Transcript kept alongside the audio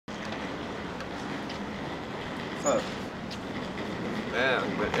Huh. Man,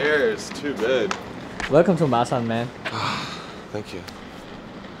 the air is too good. Welcome to Masan, man. Thank you.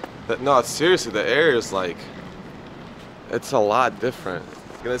 No, seriously, the air is like, it's a lot different.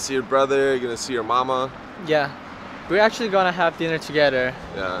 You're gonna see your brother, you're gonna see your mama. Yeah, we're actually gonna have dinner together.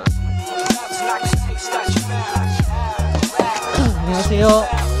 Yeah. 안녕하세요.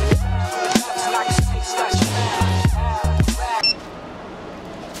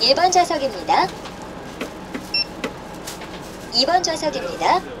 1번 좌석입니다. 2번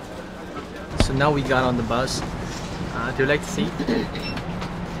좌석입니다. So now we got on the bus. Do you like to see?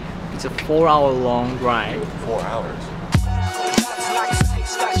 It's a 4-hour long drive. 4 hours.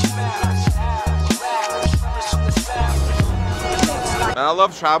 And I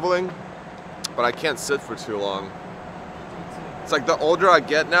love traveling, but I can't sit for too long. It's like the older I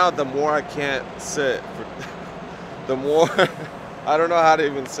get now, the more I can't sit. The more, I don't know how to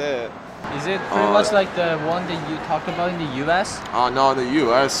even say it. Is it pretty much like the one that you talked about in the US? Oh no, in the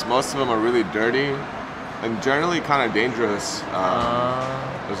US, most of them are really dirty and generally kind of dangerous.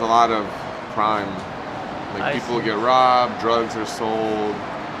 There's a lot of crime. Like people get robbed, drugs are sold,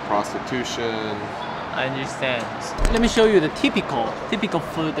 prostitution. I understand. Let me show you the typical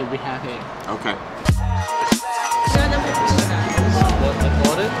food that we have here. Okay. What I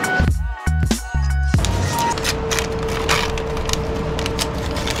ordered?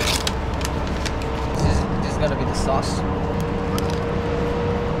 This is gonna be the sauce.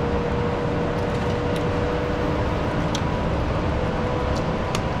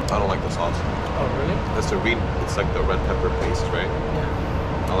 I don't like the sauce. Oh really? That's the it's like the red pepper paste, right? Yeah.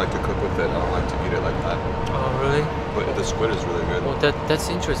 I like to cook with it. I don't like to eat it like that. Oh really? But the squid is really good. Well, that's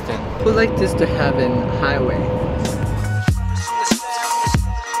interesting. We like this to have in highway.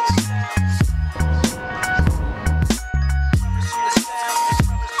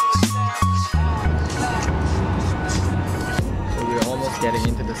 So we're almost getting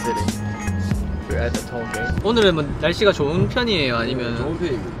into the city. We're at the toll gate. 오늘은 뭐 날씨가 좋은 편이에요? 아니면 좋은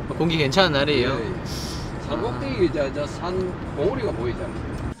편입니다. 공기 괜찮은 날이에요? 산 꼭대기 산 봉우리가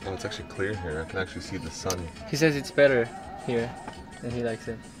보이잖아요. Oh, it's actually clear here. I can actually see the sun. He says it's better here, and he likes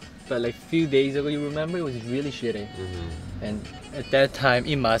it. But like few days ago, you remember, it was really shitty. And at that time,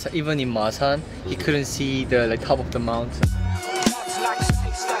 in Masan, even in Masan, he couldn't see the like top of the mountain.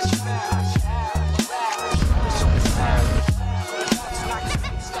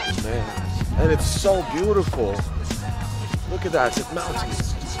 Man, and it's so beautiful. Look at that, it's like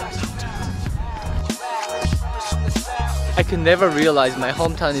mountains. I could never realize my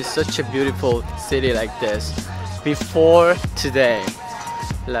hometown is such a beautiful city like this before today.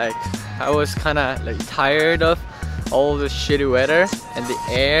 Like I was kind of like tired of all the shitty weather and the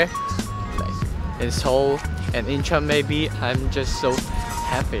air. Like in Seoul and Incheon maybe, I'm just so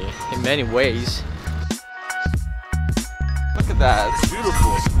happy in many ways. Look at that, it's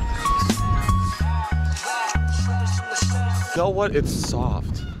beautiful. You know what? It's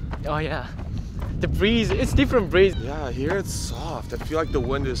soft. Oh yeah, the breeze, it's different breeze. Yeah, here it's soft. I feel like the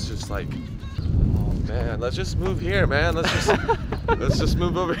wind is just like, oh man, let's just move here, man. Let's just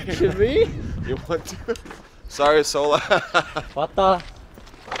move over here. Should we? You want to? Sorry, Sola. 왔다.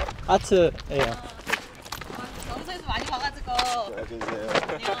 아트. Yeah. 영상에서 많이 봐가지고.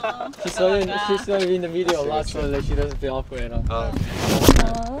 She's so in the video a lot, so like she doesn't feel awkward at all.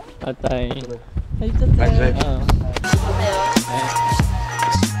 왔다잉. 재밌었어요.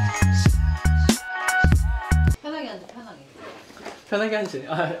 편하게 앉아, 편하게. 편하게 앉지.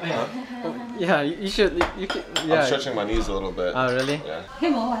 Yeah, you should. You can. Yeah. I'm stretching my knees a little bit. Oh really? Yeah. 회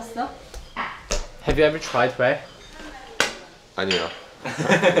먹어봤어? Have you ever tried 회? 아니요.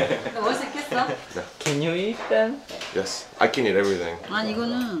 너 먹을 수 있겠어? Can you eat them? Yes, I can eat everything. 아니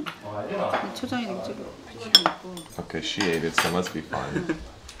이거는 초장이 되게 찍어. Okay, she ate it, so it must be fine.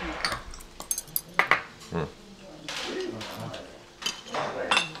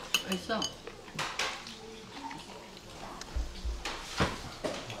 맛있어.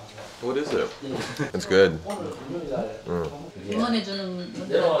 What is it? It's good. 응원해주는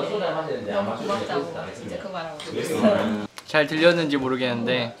분들한테 너무 고맙다고 진짜 그 말하고. 잘 들렸는지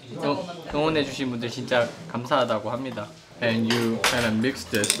모르겠는데 응원해주신 분들 진짜 감사하다고 합니다. And you kind of mix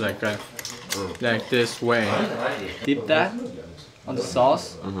this like this way. Dip that on the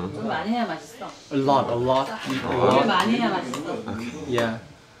sauce. 좀 많이 해야 맛있어. A lot. 물 많이 해야 맛있어. Yeah.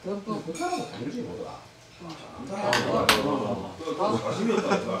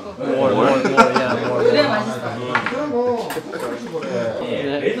 More, yeah, more. 그래야 맛있어.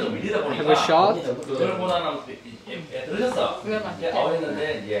 Have a shot? 그래야 맛있어.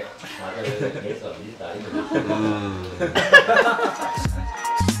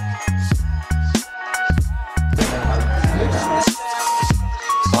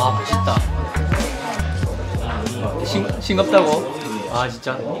 맛있다. 싱겁다고? 아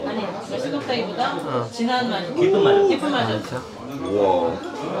진짜? 아니, 싱겁다기보다 진한 맛, 깊은 맛. 깊은 맛이었어. 진짜? Whoa.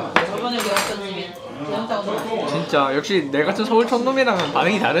 저번에 배웠던 집이 배웠다고. 진짜 역시 내 같은 서울 촌놈이랑은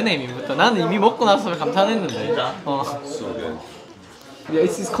반응이 다르네 이미부터. 나는 이미 먹고 나서 감탄했는데. 진짜? 어. So good. Yeah,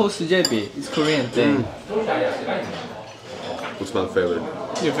 it's called sujebi. It's Korean thing. What's my favorite?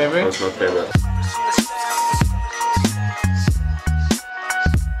 Your favorite? What's my favorite?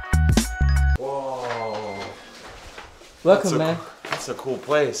 Whoa. Welcome, man. That's a cool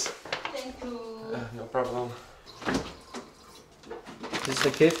place. Thank you. No problem. This is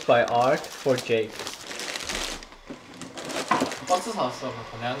a gift by Art for Jake. 박스 사왔어.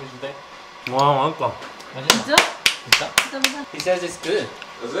 내가 주대. 와 맛있다. 진짜? 진짜? 진짜? He says it's good.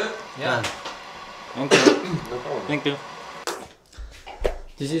 Is it? Yeah. Thank you. No problem. Thank you.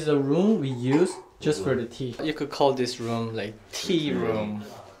 This is a room we use just for the tea. You could call this room like tea room.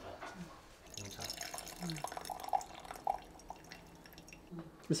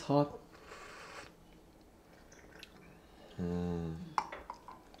 It's hot.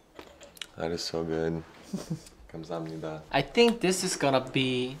 That is so good. 감사합니다. I think this is gonna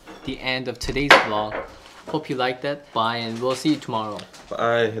be the end of today's vlog. Hope you liked that. Bye and we'll see you tomorrow.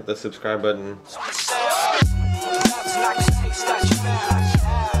 Bye. Hit the subscribe button.